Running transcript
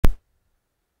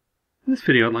In this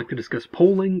video, I'd like to discuss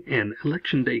polling and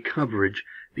election day coverage,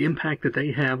 the impact that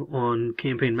they have on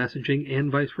campaign messaging, and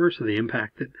vice versa, the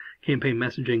impact that campaign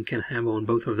messaging can have on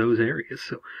both of those areas.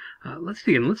 So let's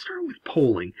begin. Let's start with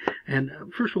polling. And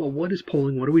first of all, what is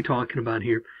polling? What are we talking about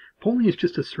here? Polling is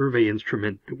just a survey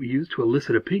instrument that we use to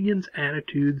elicit opinions,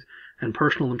 attitudes, and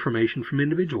personal information from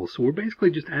individuals. So we're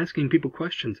basically just asking people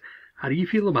questions. How do you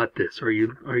feel about this? Who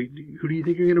do you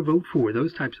think you're going to vote for?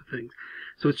 Those types of things.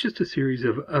 So it's just a series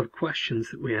of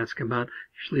questions that we ask about,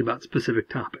 usually about specific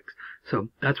topics. So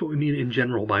that's what we mean in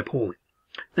general by polling.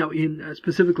 Now,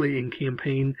 specifically in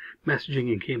campaign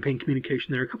messaging and campaign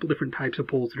communication, there are a couple different types of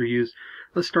polls that are used.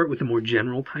 Let's start with the more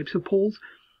general types of polls.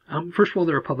 First of all,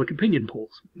 there are public opinion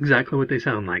polls. Exactly what they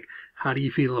sound like. How do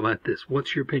you feel about this?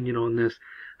 What's your opinion on this?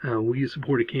 Will you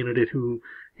support a candidate who,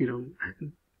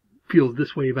 feels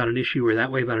this way about an issue or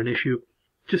that way about an issue?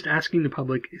 Just asking the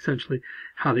public essentially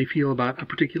how they feel about a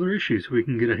particular issue so we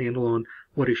can get a handle on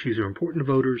what issues are important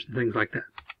to voters and things like that.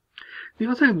 We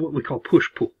also have what we call push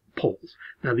polls.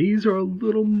 Now these are a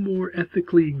little more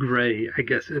ethically gray, I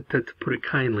guess, to put it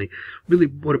kindly. Really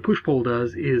what a push poll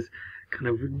does is kind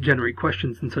of generate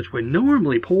questions in such a way.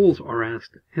 Normally polls are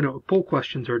asked, poll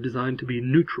questions are designed to be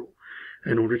neutral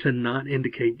in order to not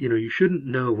indicate, you shouldn't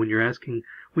know when you're answering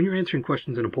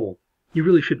questions in a poll. You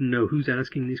really shouldn't know who's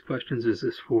asking these questions. Is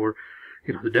this for,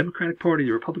 the Democratic Party,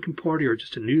 the Republican Party, or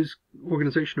just a news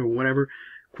organization or whatever?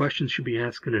 Questions should be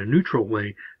asked in a neutral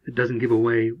way that doesn't give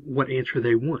away what answer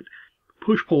they want.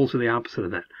 Push polls are the opposite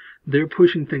of that. They're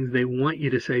pushing things. They want you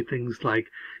to say things like,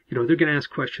 they're going to ask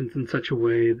questions in such a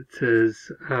way that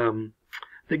says,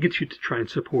 that gets you to try and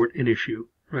support an issue,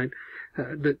 right?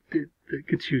 That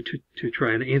gets you to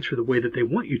try and answer the way that they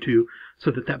want you to,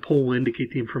 so that poll will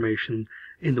indicate the information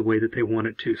in the way that they want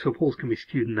it to. So polls can be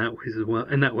skewed in that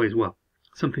way as well.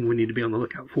 Something we need to be on the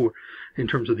lookout for in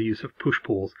terms of the use of push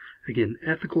polls. Again,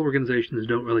 ethical organizations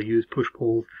don't really use push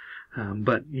polls,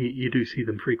 but you do see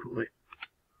them frequently.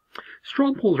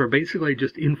 Straw polls are basically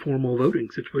just informal voting,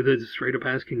 where they're just straight up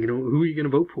asking, who are you going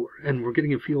to vote for? And we're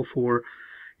getting a feel for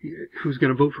who's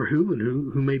going to vote for who and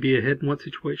who may be ahead in what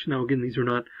situation. Now, again, these are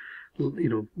not,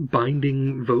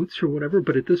 binding votes or whatever,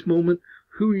 but at this moment,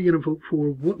 who are you going to vote for?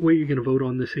 What way are you going to vote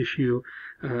on this issue?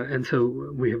 And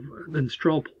so we have then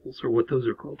straw polls, or what those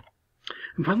are called.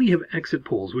 And finally, you have exit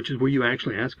polls, which is where you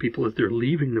actually ask people as they're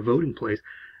leaving the voting place,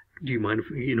 do you mind if,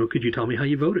 could you tell me how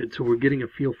you voted? So we're getting a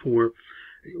feel for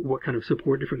what kind of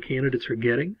support different candidates are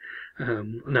getting.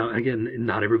 Now, again,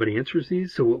 not everybody answers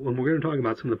these, so when we're going to talk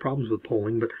about some of the problems with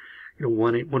polling, but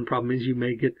one problem is you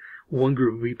may get one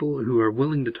group of people who are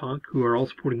willing to talk, who are all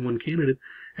supporting one candidate,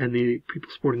 and the people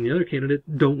supporting the other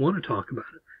candidate don't want to talk about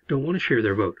it, don't want to share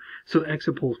their vote. So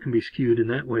exit polls can be skewed in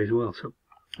that way as well. So,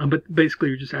 but basically,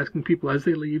 you're just asking people as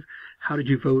they leave, how did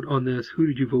you vote on this? Who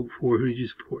did you vote for? Who did you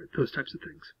support? Those types of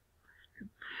things.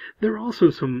 There are also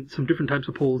some different types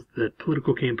of polls that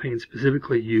political campaigns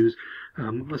specifically use.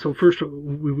 So first,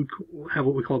 we would have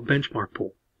what we call a benchmark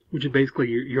poll, which is basically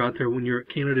you're out there when your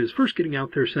candidate is first getting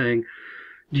out there saying,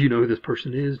 do you know who this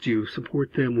person is? Do you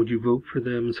support them? Would you vote for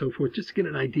them? And so forth, just to get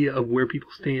an idea of where people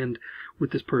stand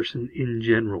with this person in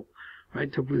general,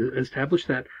 right? To establish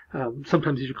that,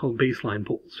 sometimes these are called baseline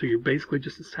polls. So you're basically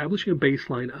just establishing a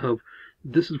baseline of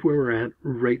this is where we're at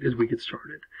right as we get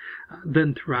started.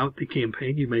 Then throughout the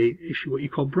campaign, you may issue what you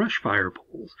call brush fire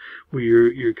polls, where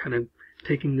you're kind of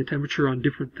taking the temperature on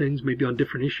different things, maybe on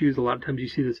different issues. A lot of times you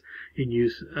see this in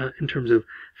use in terms of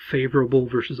favorable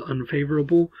versus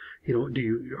unfavorable. Do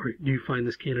you find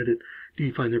this candidate, do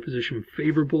you find their position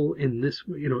favorable in this,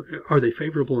 are they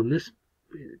favorable in this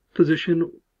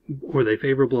position, or are they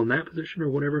favorable in that position, or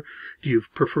whatever? Do you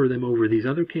prefer them over these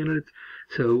other candidates?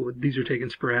 So these are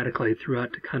taken sporadically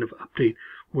throughout to kind of update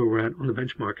where we're at on the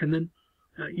benchmark. And then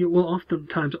you will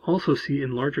oftentimes also see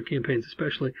in larger campaigns,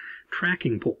 especially,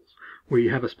 tracking polls, where you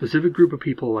have a specific group of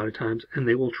people a lot of times, and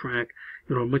they will track,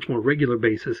 on a much more regular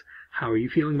basis, how are you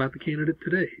feeling about the candidate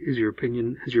today? Has your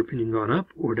opinion gone up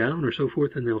or down or so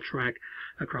forth? And they'll track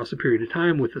across a period of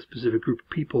time with a specific group of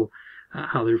people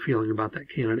how they're feeling about that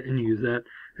candidate, and use that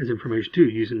as information too,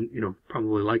 using,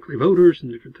 probably likely voters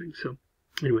and different things. So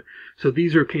anyway, so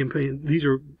these are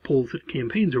polls that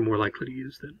campaigns are more likely to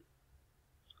use then.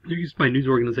 They're used by news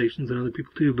organizations and other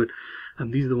people too, but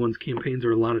these are the ones campaigns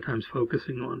are a lot of times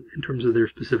focusing on in terms of their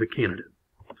specific candidate.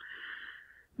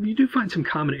 You do find some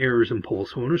common errors in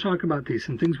polls. So when we're talking about these,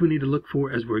 some things we need to look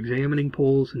for as we're examining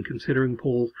polls and considering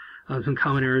polls, some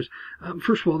common errors.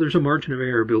 First of all, there's a margin of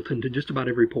error built into just about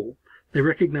every poll. They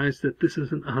recognize that this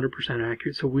isn't 100%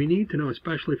 accurate, so we need to know,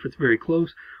 especially if it's very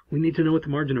close, we need to know what the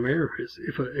margin of error is.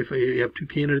 If you have two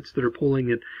candidates that are polling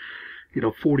at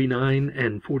 49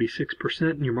 and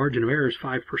 46%, and your margin of error is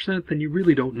 5%, then you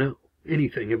really don't know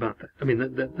anything about that. I mean,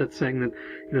 that's saying that,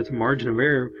 it's a margin of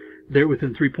error. They're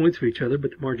within 3 points of each other,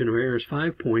 but the margin of error is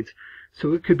 5 points.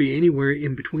 So it could be anywhere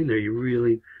in between there.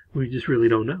 We just really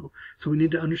don't know. So we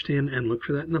need to understand and look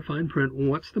for that in the fine print.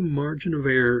 What's the margin of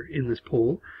error in this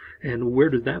poll, and where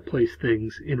does that place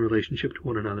things in relationship to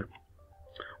one another?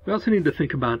 We also need to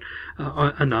think about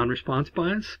a non-response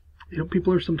bias.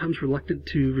 People are sometimes reluctant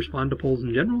to respond to polls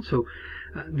in general, so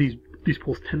these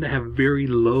polls tend to have very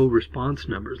low response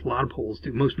numbers. A lot of polls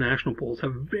do. Most national polls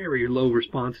have very low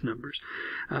response numbers.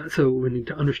 So we need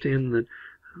to understand that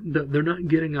they're not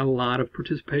getting a lot of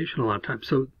participation a lot of times.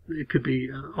 So it could be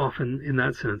often, in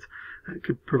that sense, it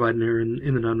could provide an error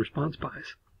in the non-response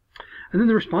bias. And then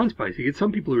the response bias. You get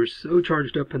some people who are so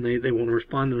charged up and they want to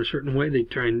respond in a certain way. They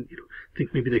try and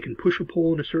think maybe they can push a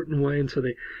poll in a certain way, and so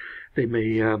they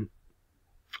may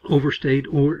overstate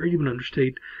or even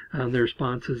understate their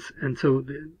responses, and so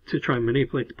to try and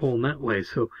manipulate the poll in that way.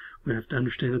 So we have to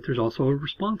understand that there's also a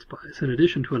response bias in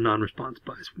addition to a non-response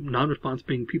bias. Non-response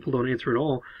being people don't answer at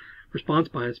all. Response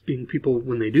bias being people,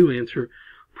 when they do answer,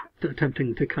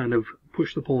 attempting to kind of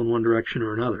push the poll in one direction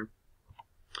or another.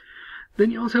 Then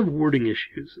you also have wording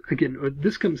issues. Again,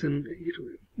 this comes in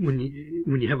when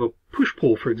you have a push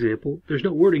poll, for example. There's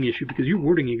no wording issue because you're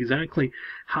wording exactly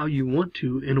how you want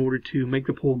to in order to make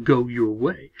the poll go your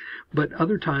way. But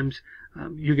other times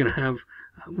you're going to have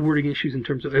wording issues in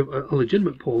terms of a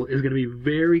legitimate poll is going to be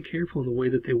very careful in the way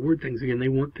that they word things. Again, they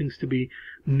want things to be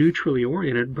neutrally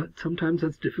oriented, but sometimes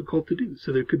that's difficult to do.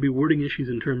 So there could be wording issues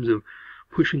in terms of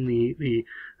pushing the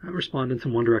respondents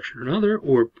in one direction or another,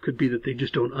 or it could be that they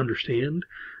just don't understand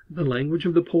the language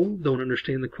of the poll, don't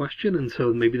understand the question, and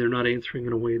so maybe they're not answering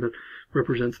in a way that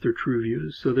represents their true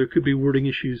views. So there could be wording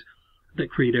issues that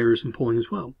create errors in polling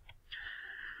as well.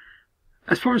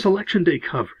 As far as election day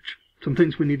coverage, some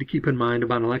things we need to keep in mind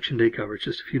about election day coverage.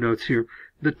 Just a few notes here.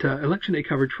 That election day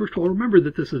coverage, first of all, remember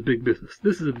that this is big business.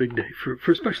 This is a big day, for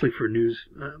especially for news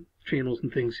channels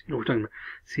and things. We're talking about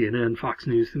CNN, Fox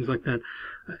News, things like that,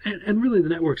 and really the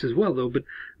networks as well, though.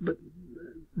 But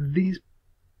these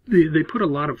they put a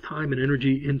lot of time and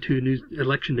energy into news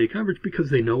election day coverage because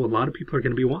they know a lot of people are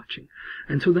going to be watching,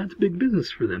 and so that's big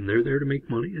business for them. They're there to make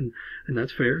money, and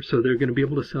that's fair. So they're going to be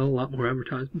able to sell a lot more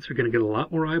advertisements. They're going to get a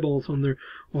lot more eyeballs on their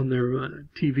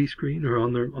TV screen or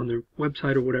on their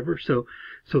website or whatever. So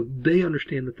they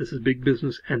understand that this is big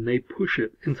business, and they push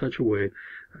it in such a way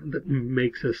that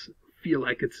makes us feel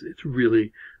like it's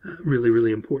really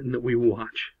important that we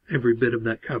watch every bit of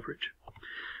that coverage.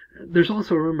 There's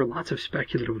also, remember, lots of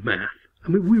speculative math. I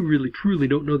mean, we really, truly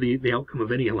don't know the outcome of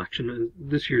any election.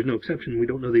 This year is no exception. We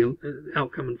don't know the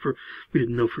outcome, and we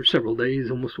didn't know for several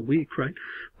days, almost a week, right?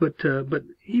 But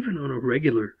even on a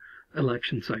regular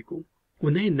election cycle,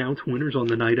 when they announce winners on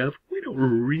the night of, we don't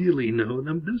really know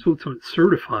them. Those votes aren't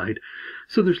certified.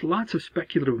 So there's lots of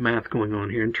speculative math going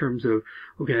on here in terms of,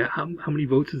 okay, how many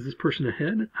votes is this person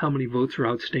ahead? How many votes are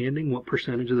outstanding? What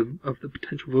percentage of the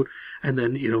potential vote? And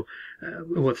then,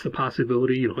 what's the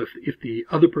possibility, if the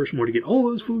other person were to get all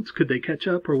those votes, could they catch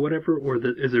up or whatever? Or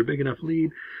is there a big enough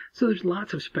lead? So there's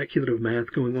lots of speculative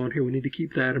math going on here. We need to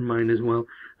keep that in mind as well.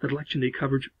 That election day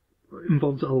coverage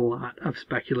involves a lot of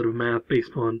speculative math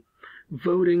based on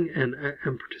voting and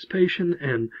participation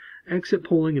and exit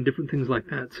polling and different things like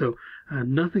that. So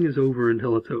nothing is over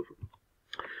until it's over.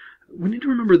 We need to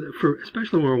remember that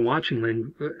especially when we're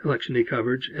watching election day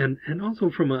coverage and also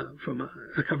from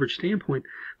a coverage standpoint,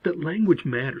 that language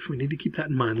matters. We need to keep that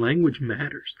in mind. Language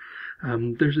matters.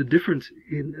 There's a difference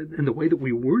in the way that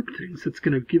we word things that's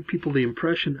going to give people the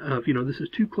impression of, this is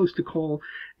too close to call.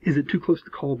 Is it too close to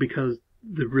call because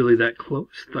they're really that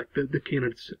close? Like the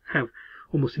candidates have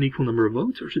almost an equal number of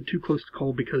votes, or is it too close to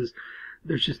call because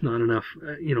there's just not enough,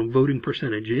 voting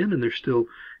percentage in, and there's still,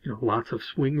 lots of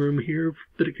swing room here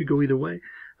that it could go either way?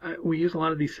 We use a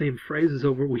lot of these same phrases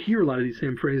we hear a lot of these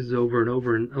same phrases over and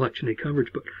over in election day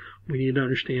coverage, but we need to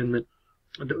understand that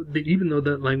even though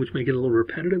that language may get a little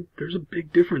repetitive, there's a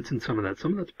big difference in some of that.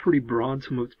 Some of that's pretty broad,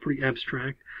 some of it's pretty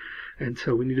abstract, and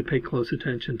so we need to pay close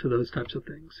attention to those types of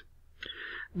things.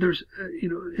 There's,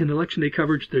 in election day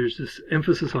coverage, there's this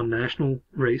emphasis on national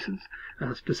races.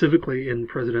 Specifically in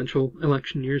presidential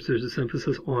election years, there's this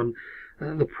emphasis on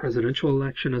the presidential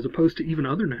election as opposed to even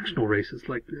other national races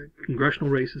like congressional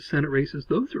races, Senate races.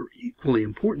 Those are equally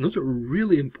important. Those are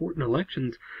really important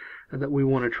elections that we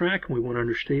want to track and we want to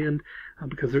understand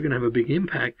because they're going to have a big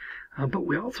impact. But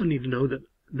we also need to know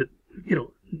that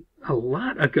a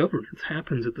lot of governance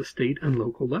happens at the state and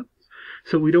local levels.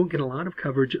 So we don't get a lot of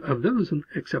coverage of those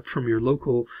except from your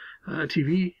local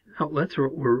TV outlets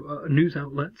or news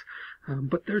outlets.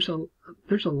 But there's a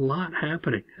lot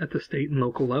happening at the state and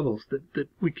local levels that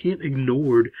we can't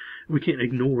ignore. We can't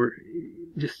ignore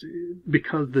just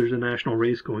because there's a national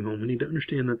race going on. We need to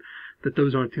understand that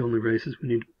those aren't the only races. We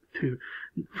need to,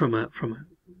 from a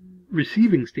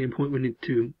receiving standpoint, we need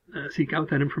to seek out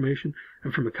that information,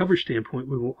 and from a coverage standpoint,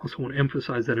 we will also want to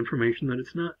emphasize that information, that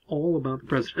it's not all about the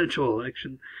presidential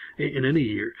election in any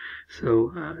year.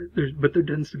 So, but there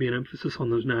tends to be an emphasis on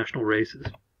those national races.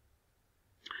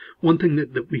 One thing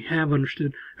that we have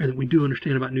understood, or that we do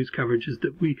understand about news coverage, is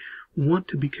that we want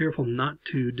to be careful not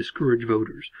to discourage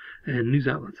voters. And news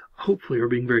outlets hopefully are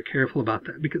being very careful about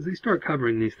that, because they start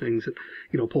covering these things at,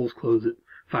 polls close at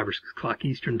 5 or 6 o'clock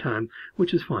Eastern time,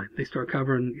 which is fine. They start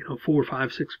covering, 4,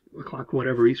 5, 6 o'clock,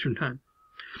 whatever Eastern time.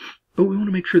 But we want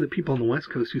to make sure that people on the West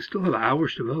Coast who still have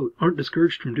hours to vote aren't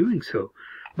discouraged from doing so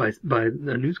by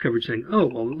the news coverage saying, oh,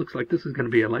 well, it looks like this is going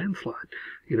to be a landslide,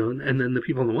 and then the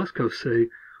people on the West Coast say,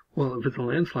 well, if it's a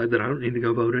landslide, then I don't need to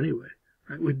go vote anyway.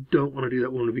 Right? We don't want to do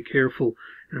that. We want to be careful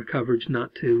in our coverage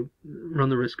not to run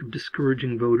the risk of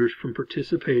discouraging voters from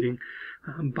participating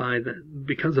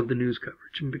because of the news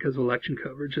coverage and because of election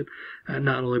coverage, and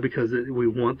not only because we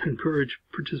want to encourage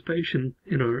participation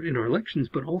in our elections,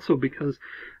 but also because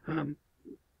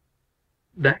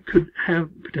that could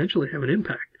potentially have an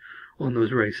impact on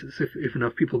those races. If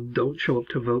enough people don't show up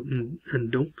to vote and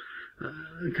don't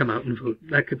come out and vote,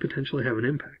 that could potentially have an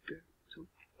impact there.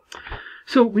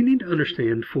 So we need to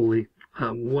understand fully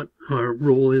what our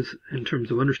role is in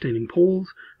terms of understanding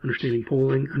polls, understanding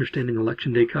polling, understanding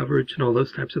election day coverage, and all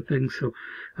those types of things. So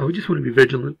we just want to be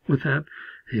vigilant with that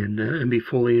and be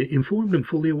fully informed and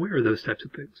fully aware of those types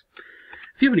of things.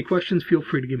 If you have any questions, feel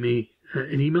free to give me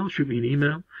an email, shoot me an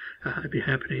email. I'd be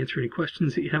happy to answer any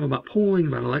questions that you have about polling,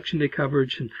 about election day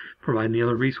coverage, and provide any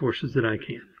other resources that I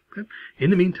can. Okay? In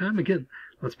the meantime, again,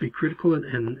 let's be critical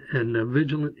and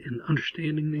vigilant in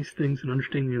understanding these things and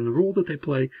understanding the role that they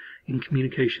play in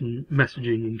communication,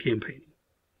 messaging, and campaigning.